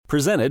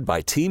Presented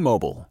by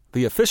T-Mobile,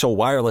 the official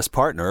wireless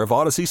partner of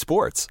Odyssey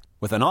Sports.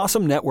 With an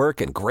awesome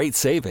network and great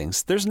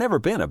savings, there's never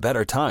been a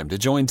better time to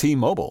join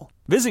T-Mobile.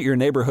 Visit your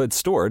neighborhood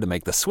store to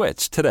make the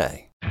switch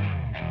today.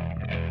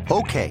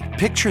 Okay,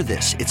 picture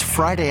this. It's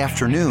Friday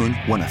afternoon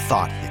when a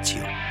thought hits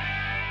you.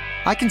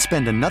 I can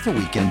spend another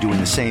weekend doing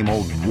the same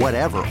old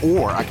whatever,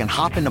 or I can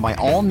hop into my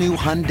all-new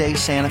Hyundai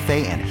Santa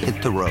Fe and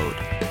hit the road.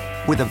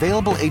 With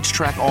available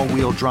H-Track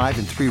all-wheel drive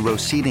and 3-row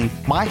seating,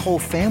 my whole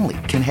family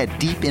can head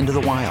deep into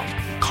the wild.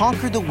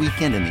 Conquer the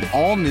weekend in the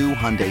all-new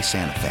Hyundai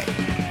Santa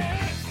Fe.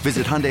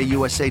 Visit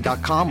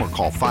HyundaiUSA.com or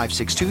call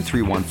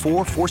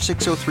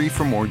 562-314-4603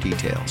 for more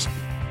details.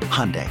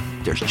 Hyundai,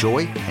 there's joy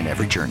in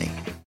every journey.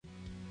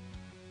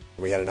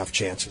 We had enough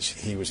chances.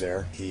 He was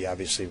there. He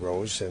obviously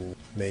rose and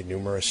made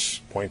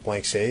numerous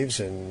point-blank saves,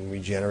 and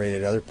we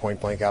generated other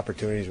point-blank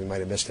opportunities we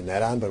might have missed a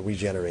net on, but we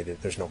generated,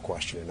 there's no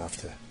question,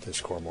 enough to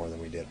score more than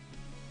we did.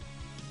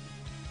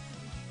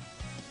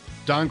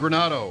 Don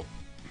Granato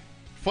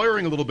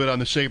firing a little bit on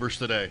the Sabres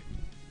today.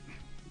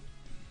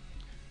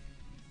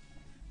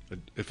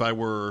 If I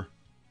were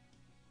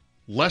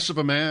less of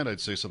a man,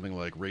 I'd say something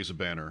like raise a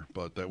banner,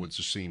 but that would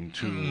just seem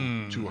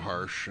too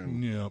harsh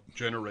and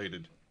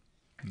generated.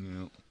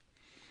 Yep.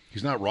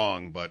 He's not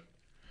wrong, but,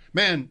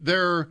 man,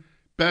 their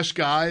best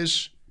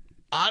guys,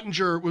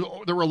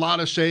 Ottinger, there were a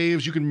lot of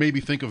saves. You can maybe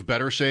think of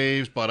better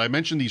saves, but I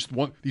mentioned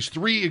these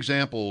three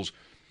examples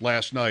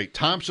last night.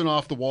 Thompson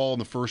off the wall in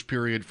the first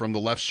period from the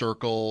left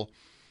circle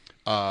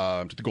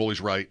to the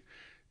goalie's right.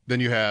 Then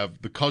you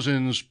have the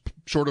Cousins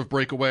sort of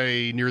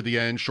breakaway near the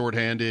end,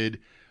 shorthanded.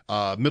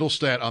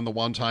 Middlestat on the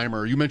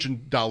one-timer. You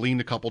mentioned Dahlin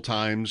a couple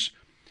times.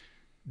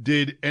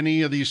 Did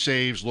any of these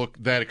saves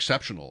look that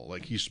exceptional?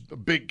 Like, he's a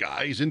big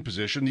guy. He's in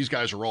position. These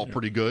guys are all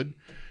pretty good.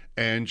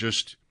 And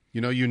just,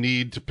 you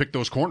need to pick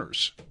those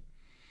corners.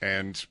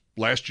 And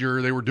last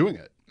year they were doing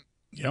it.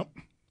 Yep.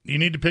 You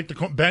need to pick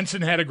the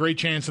Benson had a great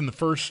chance in the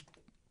first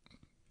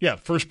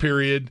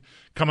period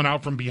coming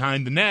out from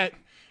behind the net.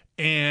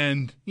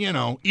 And,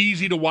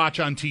 easy to watch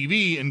on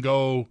TV and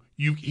go,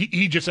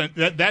 he just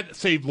that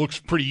save looks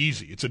pretty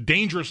easy. It's a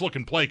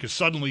dangerous-looking play because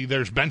suddenly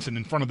there's Benson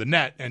in front of the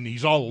net and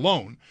he's all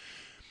alone.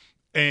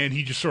 And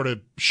he just sort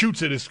of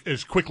shoots it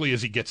as quickly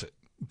as he gets it,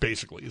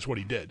 basically, is what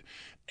he did.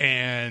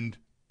 And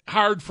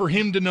hard for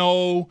him to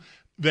know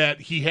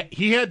that he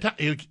had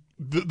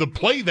the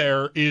play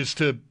there is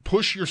to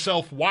push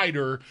yourself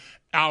wider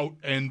out,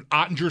 and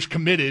Ottinger's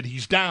committed.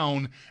 He's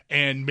down,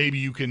 and maybe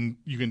you can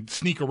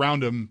sneak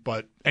around him.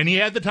 And he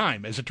had the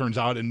time, as it turns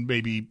out, and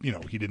maybe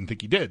he didn't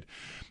think he did.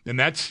 And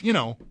that's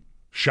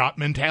shot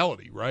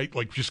mentality, right?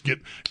 Like, just get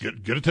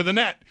it to the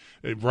net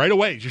right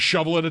away. Just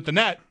shovel it at the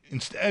net.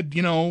 Instead,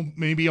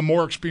 maybe a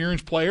more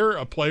experienced player,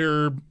 a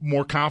player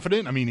more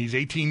confident. I mean, he's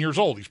 18 years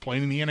old. He's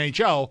playing in the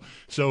NHL.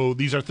 So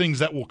these are things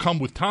that will come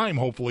with time,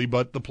 hopefully.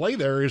 But the play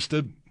there is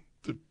to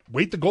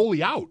wait the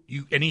goalie out.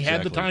 And he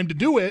had the time to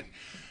do it.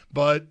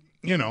 But,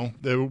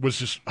 there was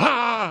just,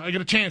 I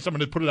got a chance. I'm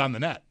going to put it on the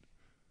net.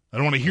 I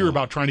don't want to hear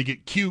about trying to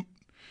get cute.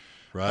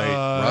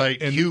 Right.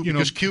 And, cute,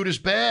 because cute is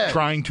bad.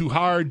 Trying too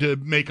hard to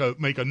make a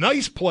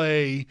nice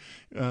play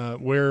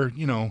where,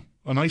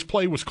 a nice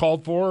play was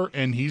called for,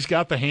 and he's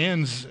got the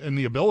hands and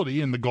the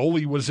ability, and the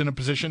goalie was in a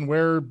position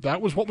where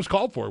that was what was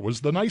called for, was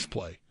the nice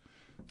play,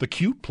 the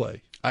cute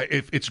play.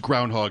 It's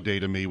Groundhog Day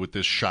to me with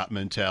this shot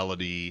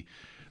mentality,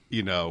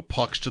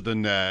 pucks to the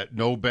net,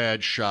 no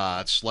bad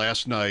shots.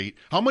 Last night,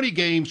 how many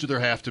games do there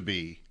have to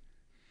be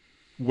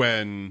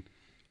when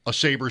a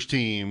Sabres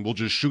team will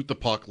just shoot the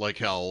puck like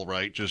hell,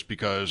 right, just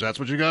because that's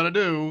what you got to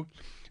do,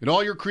 and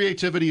all your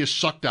creativity is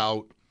sucked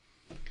out?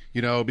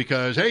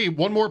 Because, hey,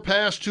 one more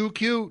pass, too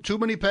cute, too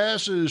many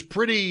passes,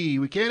 pretty.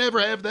 We can't ever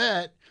have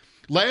that.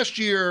 Last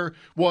year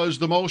was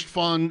the most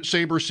fun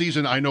Sabres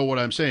season, I know what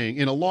I'm saying,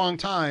 in a long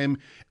time.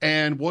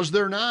 And was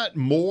there not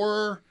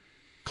more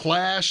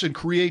class and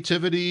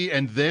creativity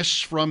and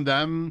this from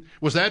them?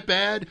 Was that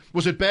bad?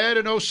 Was it bad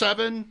in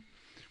 2007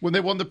 when they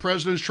won the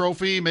President's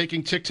Trophy,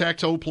 making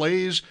tic-tac-toe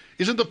plays?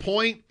 Isn't the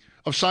point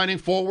of signing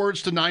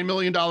forwards to $9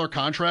 million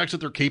contracts that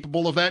they're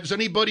capable of that? Does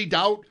anybody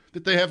doubt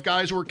that they have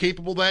guys who are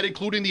capable of that,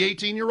 including the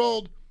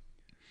 18-year-old?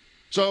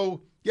 So,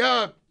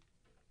 yeah,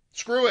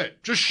 screw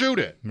it. Just shoot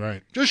it.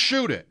 Right. Just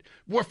shoot it.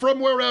 From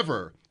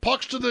wherever.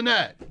 Pucks to the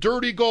net.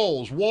 Dirty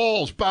goals.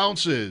 Walls.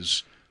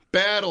 Bounces.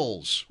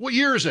 Battles. What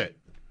year is it?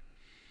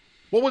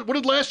 What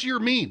did last year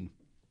mean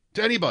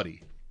to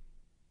anybody?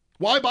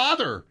 Why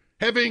bother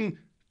having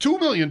 $2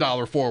 million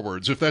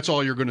forwards if that's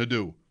all you're going to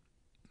do?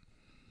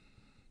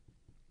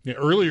 Yeah,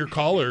 earlier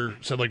caller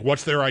said,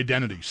 what's their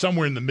identity?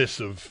 Somewhere in the midst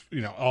of,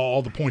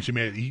 all the points he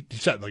made, he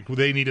said,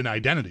 they need an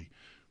identity.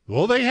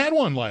 Well, they had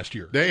one last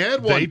year. They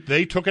had one.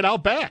 They took it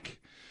out back.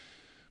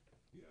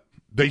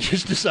 They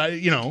just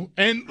decided,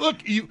 and look,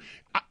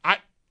 I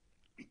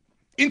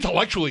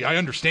intellectually, I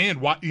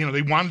understand why,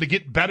 they wanted to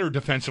get better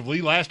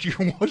defensively. Last year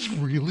was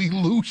really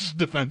loose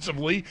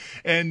defensively.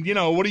 And,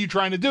 what are you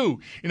trying to do?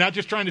 You're not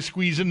just trying to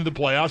squeeze into the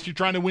playoffs. You're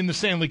trying to win the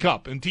Stanley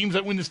Cup. And teams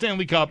that win the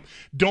Stanley Cup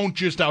don't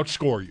just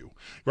outscore you.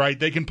 right?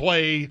 They can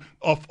play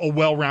a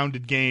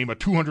well-rounded game, a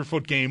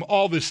 200-foot game,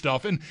 all this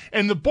stuff.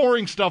 And the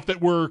boring stuff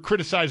that we're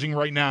criticizing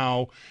right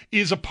now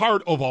is a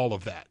part of all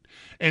of that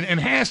and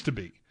has to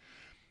be.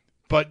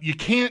 But you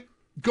can't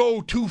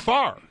go too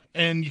far,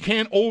 and you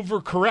can't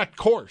overcorrect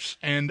course.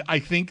 And I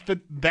think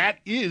that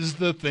is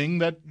the thing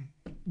that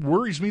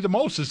worries me the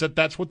most, is that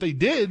that's what they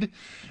did.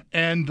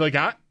 And like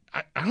I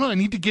don't know, I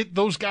need to get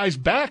those guys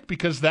back,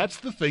 because that's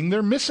the thing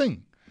they're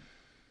missing.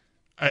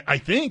 I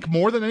think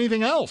more than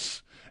anything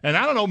else. And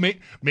I don't know,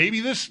 maybe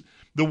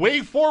the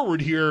way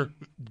forward here,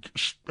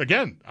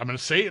 again, I'm going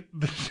to say it,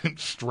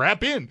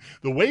 strap in.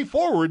 The way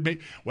forward,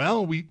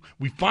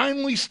 we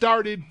finally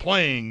started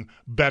playing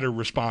better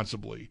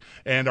responsibly.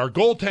 And our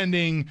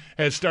goaltending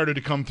has started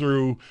to come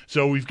through.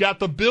 So we've got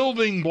the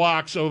building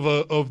blocks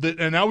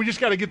and now we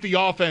just got to get the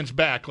offense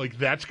back. Like,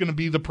 that's going to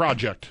be the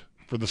project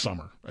for the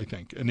summer, I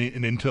think, and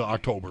into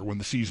October when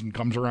the season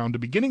comes around to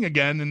beginning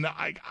again. And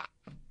I'm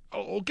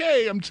going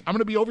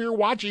to be over here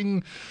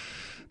watching.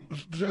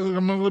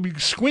 I'm going to be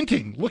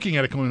squinting, looking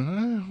at it,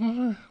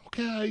 going,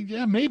 okay,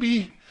 yeah,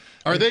 maybe.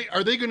 Are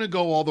they going to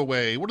go all the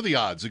way? What are the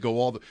odds to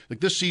go like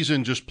this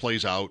season just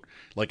plays out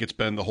like it's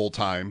been the whole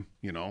time?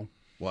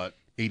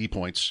 80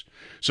 points.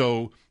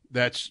 So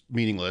that's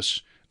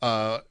meaningless.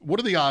 What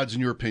are the odds,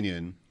 in your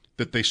opinion,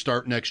 that they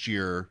start next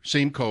year?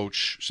 Same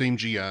coach, same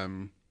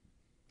GM.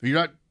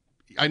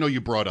 I know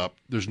you brought up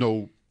there's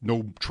no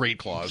trade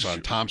clause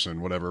on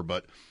Thompson, whatever,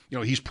 but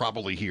he's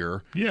probably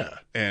here. Yeah.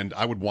 And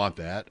I would want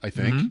that, I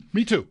think. Mm-hmm.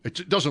 Me too.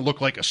 It doesn't look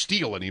like a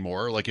steal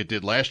anymore like it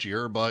did last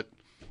year, but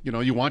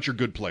you want your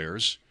good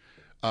players.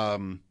 Are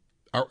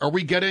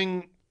we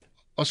getting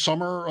a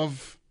summer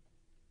of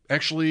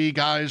actually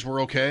guys were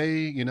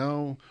okay,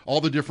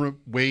 all the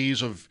different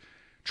ways of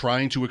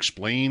trying to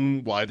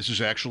explain why this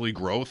is actually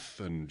growth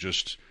and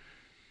just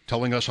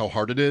telling us how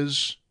hard it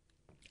is?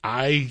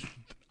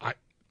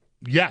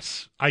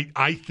 Yes,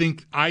 I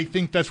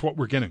think that's what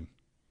we're getting.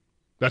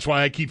 That's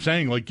why I keep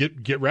saying, like,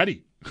 get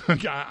ready.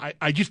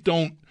 I just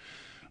don't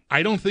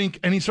think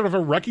any sort of a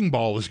wrecking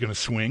ball is going to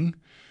swing.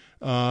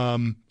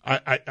 I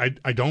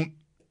don't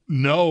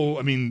know.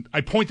 I mean,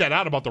 I point that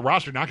out about the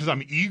roster not because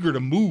I'm eager to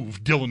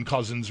move Dylan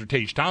Cousins or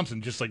Tage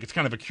Thompson. Just like it's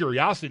kind of a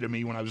curiosity to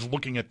me when I was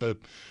looking at the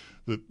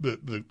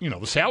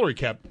salary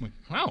cap. Like,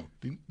 wow,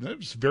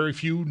 there's very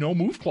few no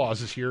move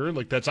clauses here.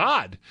 Like, that's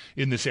odd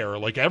in this era.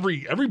 Like,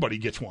 everybody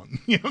gets one.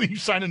 You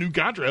sign a new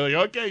contract. Like,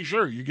 okay,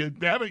 sure, you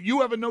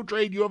have a no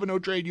trade. You have a no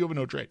trade. You have a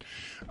no trade.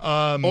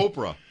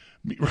 Oprah,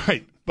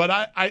 right?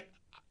 But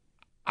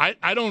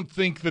I don't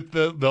think that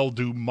they'll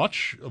do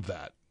much of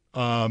that.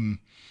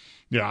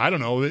 I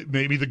don't know.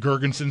 Maybe the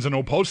Gergensons and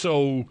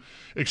Oposo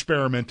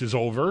experiment is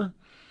over.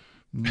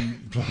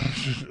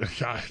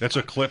 That's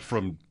a clip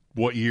from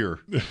what year?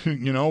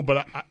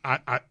 But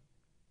I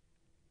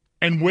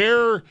and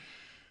where,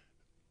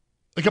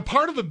 like, a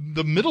part of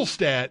the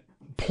Middlestat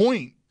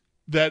point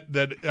that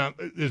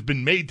has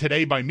been made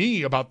today by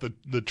me about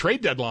the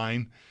trade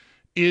deadline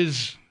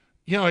is,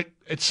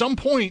 at some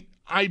point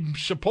I'm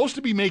supposed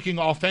to be making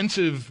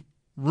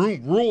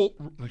room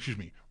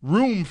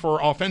for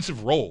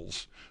offensive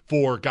roles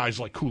for guys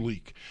like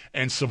Kulik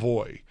and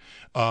Savoy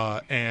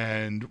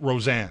and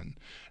Roseanne.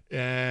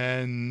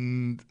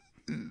 And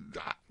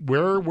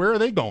where are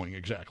they going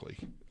exactly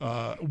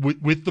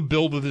with the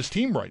build of this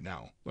team right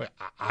now?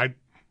 I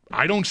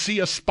don't see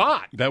a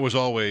spot. That was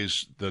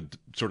always the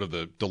sort of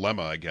the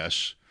dilemma, I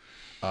guess,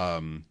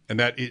 and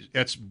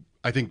that's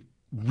I think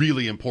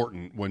really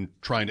important when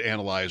trying to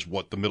analyze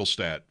what the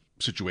Middlestat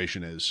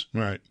situation is.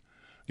 Right.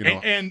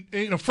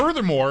 And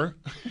furthermore,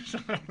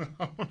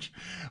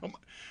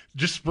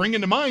 just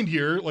springing to mind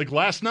here, like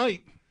last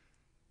night,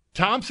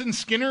 Thompson,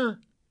 Skinner,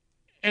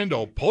 and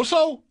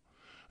Oposo.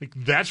 Like,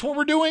 that's what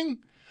we're doing?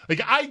 Like,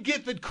 I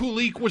get that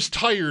Kulik was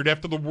tired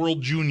after the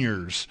World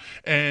Juniors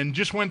and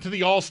just went to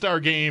the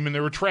All-Star game and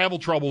there were travel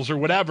troubles or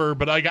whatever,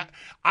 but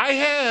I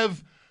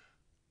have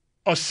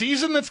a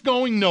season that's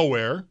going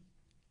nowhere.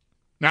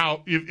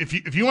 Now,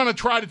 if you want to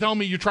try to tell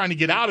me you're trying to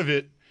get out of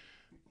it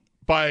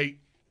by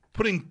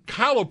putting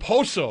Kyle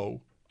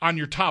Oposo on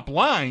your top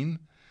line,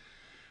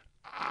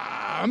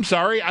 I'm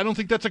sorry, I don't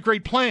think that's a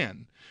great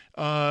plan.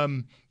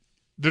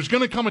 There's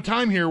going to come a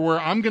time here where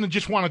I'm going to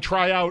just want to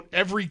try out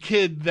every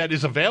kid that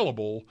is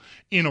available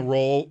in a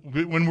role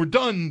when we're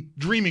done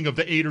dreaming of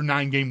the 8 or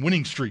 9 game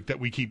winning streak that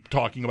we keep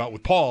talking about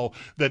with Paul,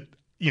 that,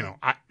 they're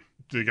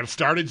going to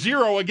start at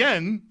 0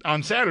 again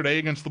on Saturday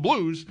against the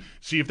Blues,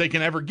 see if they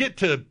can ever get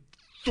to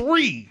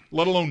 3,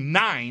 let alone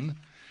 9.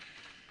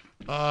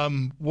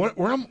 What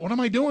am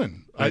I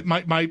doing?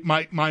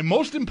 My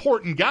most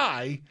important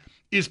guy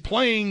is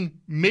playing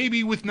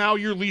maybe with now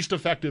your least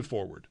effective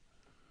forward.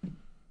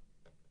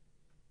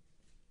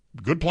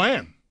 Good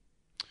plan.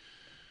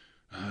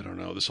 I don't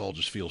know. This all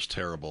just feels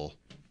terrible.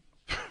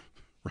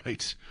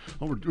 Right?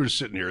 Well, we're just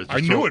sitting here.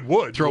 I knew it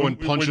would. Throwing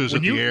punches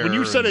at the air. When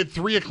you said at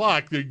 3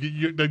 o'clock,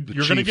 you're going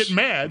to get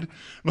mad.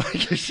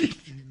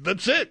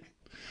 That's it.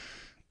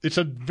 It's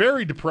a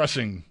very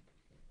depressing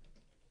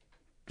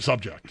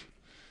subject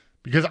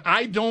because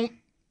I don't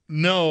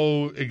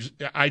know.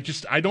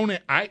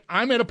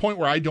 I'm at a point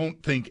where I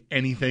don't think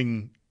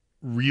anything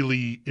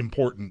really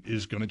important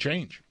is going to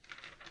change.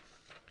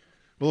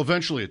 Well,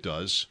 eventually it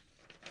does.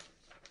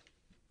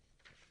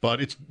 But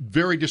it's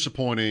very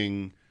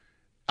disappointing.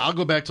 I'll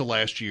go back to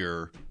last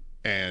year,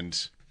 and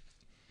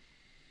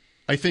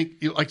I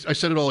think, like I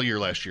said it all year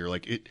last year,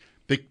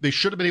 they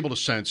should have been able to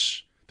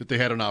sense that they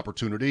had an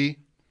opportunity.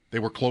 They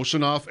were close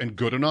enough and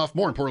good enough.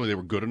 More importantly, they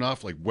were good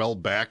enough, well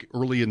back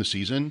early in the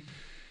season.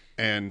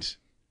 And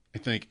I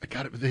think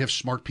they have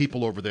smart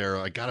people over there.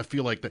 I got to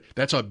feel like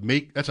that's a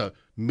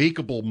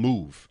makeable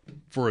move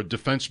for a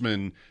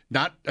defenseman,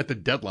 not at the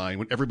deadline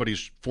when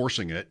everybody's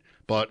forcing it,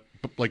 but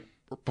like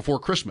before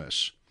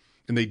Christmas.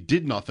 And they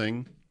did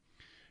nothing.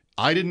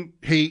 I didn't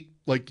hate,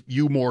 like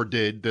you more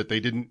did, that they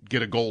didn't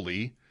get a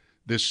goalie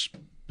this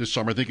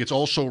summer. I think it's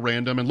also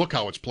random. And look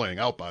how it's playing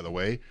out, by the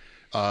way.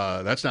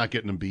 That's not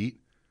getting them beat.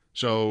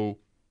 So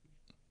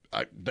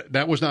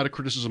that was not a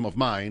criticism of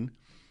mine.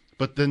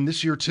 But then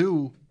this year,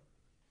 too,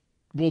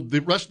 well, the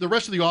rest of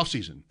the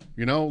offseason,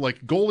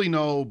 goalie,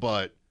 no,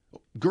 but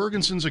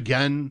Gergensen's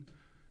again.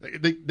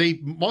 They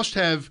must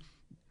have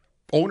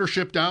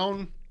ownership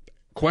down,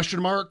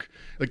 question mark.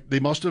 They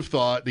must have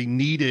thought they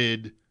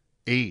needed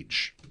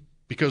age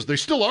because they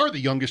still are the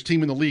youngest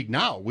team in the league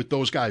now with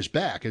those guys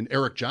back and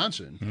Eric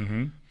Johnson.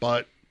 Mm-hmm.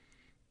 But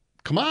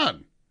come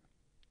on,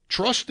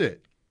 trust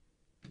it.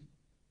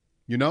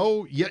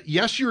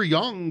 Yes, you're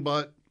young,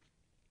 but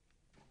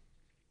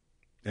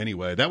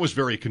anyway, that was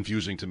very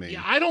confusing to me.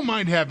 Yeah, I don't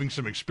mind having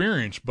some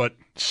experience, but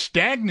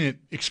stagnant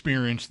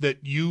experience that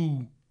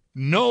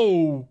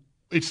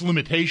its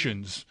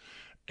limitations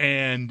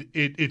and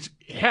it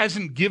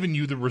hasn't given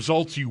you the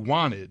results you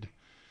wanted.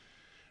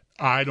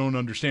 I don't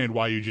understand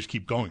why you just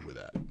keep going with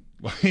that.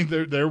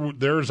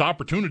 There's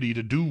opportunity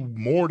to do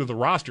more to the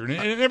roster, and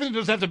everything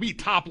doesn't have to be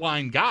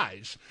top-line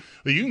guys.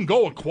 You can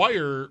go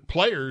acquire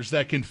players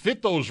that can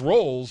fit those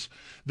roles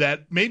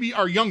that maybe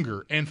are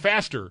younger and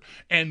faster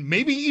and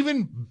maybe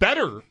even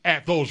better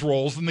at those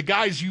roles than the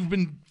guys you've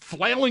been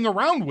flailing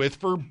around with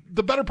for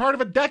the better part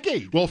of a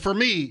decade. Well, for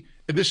me,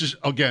 this is,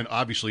 again,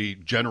 obviously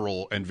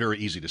general and very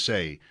easy to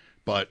say,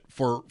 but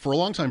for a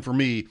long time for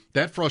me,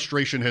 that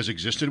frustration has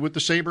existed with the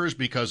Sabres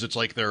because it's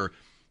like they're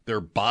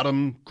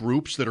bottom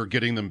groups that are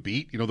getting them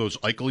beat. Those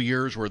Eichel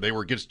years where they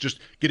were just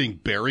getting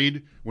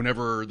buried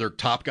whenever their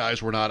top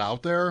guys were not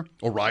out there.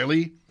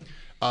 O'Reilly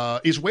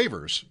is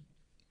waivers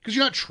because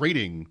you're not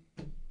trading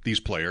these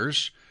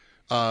players.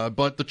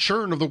 But the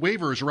churn of the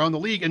waivers around the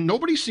league, and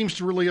nobody seems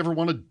to really ever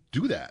want to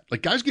do that.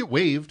 Guys get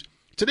waived.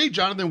 Today,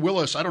 Jonathan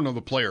Willis, I don't know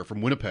the player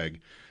from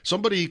Winnipeg,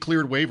 somebody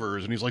cleared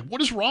waivers, and he's like,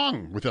 what is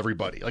wrong with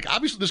everybody?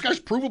 Obviously, this guy's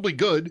provably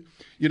good.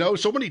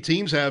 So many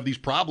teams have these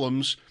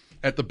problems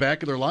at the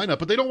back of their lineup,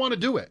 but they don't want to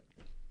do it.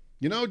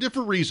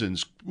 Different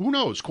reasons. Who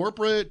knows?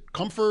 Corporate,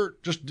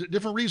 comfort, just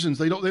different reasons.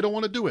 They don't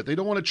want to do it. They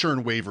don't want to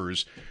churn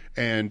waivers.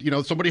 And,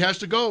 somebody has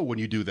to go when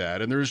you do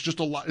that. And there's just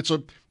a lot,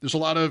 there's a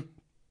lot of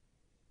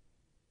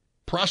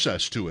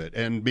process to it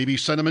and maybe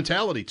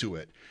sentimentality to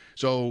it.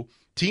 So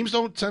teams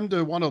don't tend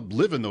to want to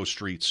live in those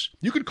streets.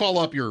 You could call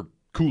up your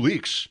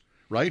Kuliks,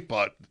 right?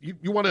 But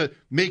you want to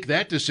make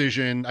that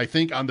decision, I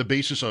think, on the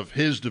basis of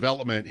his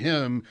development,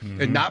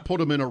 and not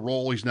put him in a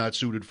role he's not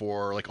suited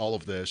for, all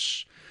of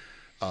this.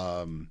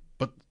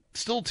 But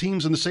still,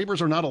 teams and the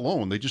Sabres are not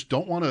alone. They just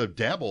don't want to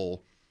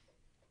dabble,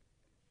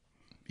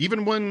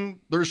 even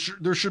when there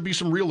should be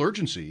some real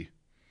urgency.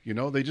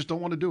 They just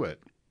don't want to do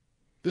it.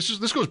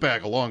 This goes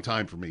back a long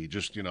time for me,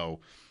 just,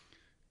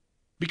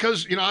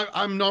 because,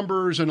 I'm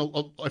numbers, and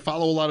I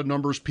follow a lot of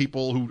numbers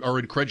people who are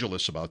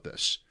incredulous about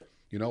this.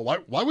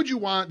 Why would you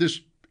want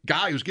this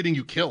guy who's getting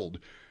you killed?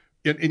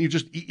 And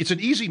it's an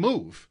easy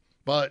move,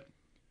 but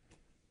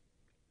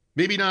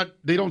maybe not.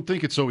 They don't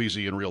think it's so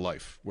easy in real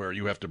life where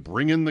you have to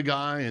bring in the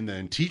guy and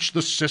then teach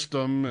the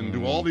system and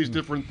do all these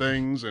different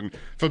things and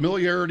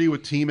familiarity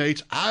with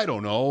teammates. I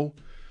don't know.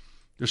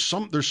 There's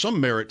some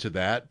merit to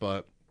that,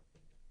 but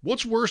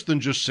what's worse than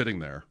just sitting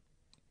there?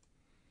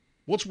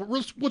 What's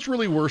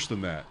really worse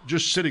than that?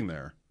 Just sitting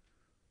there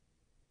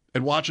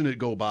and watching it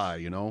go by,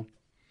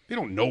 They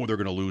don't know they're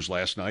going to lose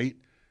last night,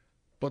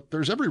 but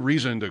there's every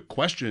reason to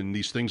question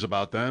these things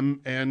about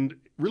them. And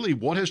really,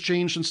 what has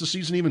changed since the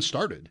season even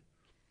started?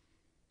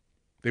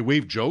 They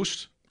waived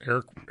Jost.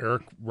 Eric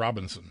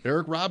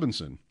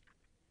Robinson.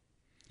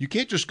 You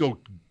can't just go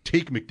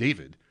take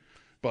McDavid,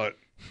 but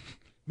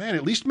man,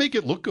 at least make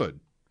it look good,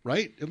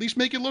 right? At least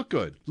make it look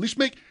good. At least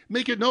make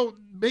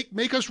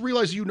us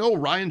realize,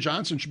 Ryan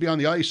Johnson should be on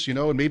the ice,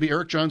 and maybe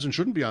Eric Johnson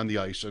shouldn't be on the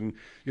ice. And,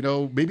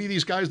 maybe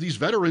these guys, these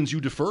veterans you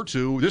defer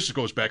to, this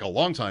goes back a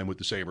long time with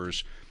the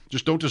Sabres,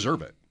 just don't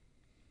deserve it.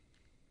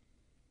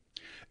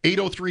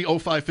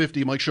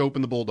 803-0550, Mike Shope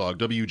and the Bulldog,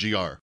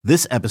 WGR.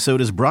 This episode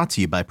is brought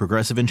to you by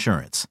Progressive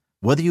Insurance.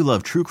 Whether you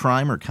love true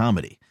crime or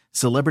comedy,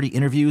 celebrity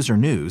interviews or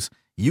news,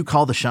 you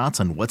call the shots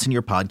on what's in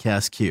your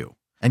podcast queue.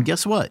 And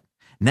guess what?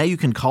 Now you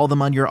can call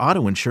them on your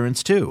auto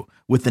insurance too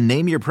with the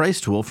Name Your Price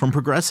tool from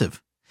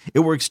Progressive. It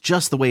works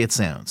just the way it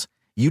sounds.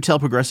 You tell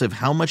Progressive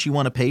how much you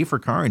want to pay for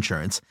car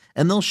insurance,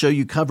 and they'll show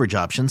you coverage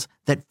options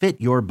that fit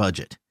your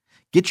budget.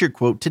 Get your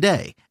quote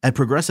today at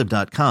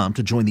Progressive.com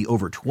to join the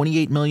over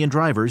 28 million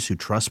drivers who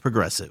trust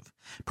Progressive.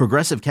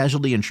 Progressive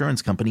Casualty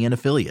Insurance Company and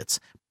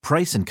Affiliates.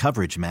 Price and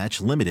coverage match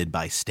limited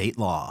by state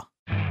law.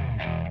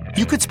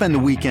 You could spend the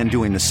weekend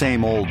doing the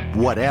same old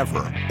whatever,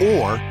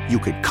 or you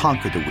could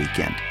conquer the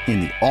weekend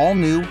in the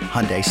all-new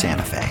Hyundai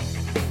Santa Fe.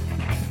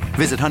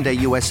 Visit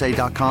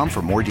HyundaiUSA.com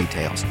for more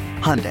details.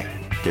 Hyundai,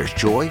 there's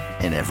joy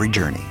in every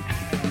journey.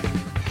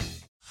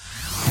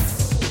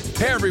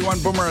 Hey everyone,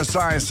 Boomer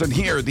Esiason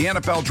here. The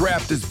NFL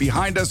Draft is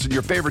behind us and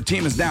your favorite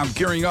team is now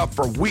gearing up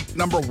for week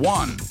number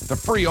 1. The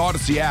free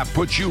Odyssey app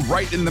puts you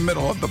right in the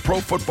middle of the pro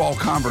football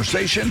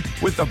conversation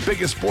with the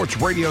biggest sports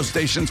radio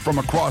stations from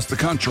across the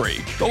country.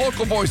 The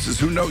local voices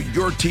who know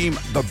your team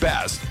the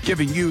best,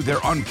 giving you their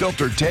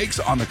unfiltered takes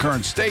on the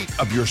current state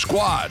of your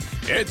squad.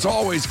 It's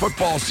always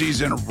football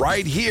season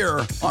right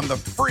here on the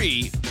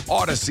free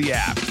Odyssey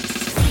app.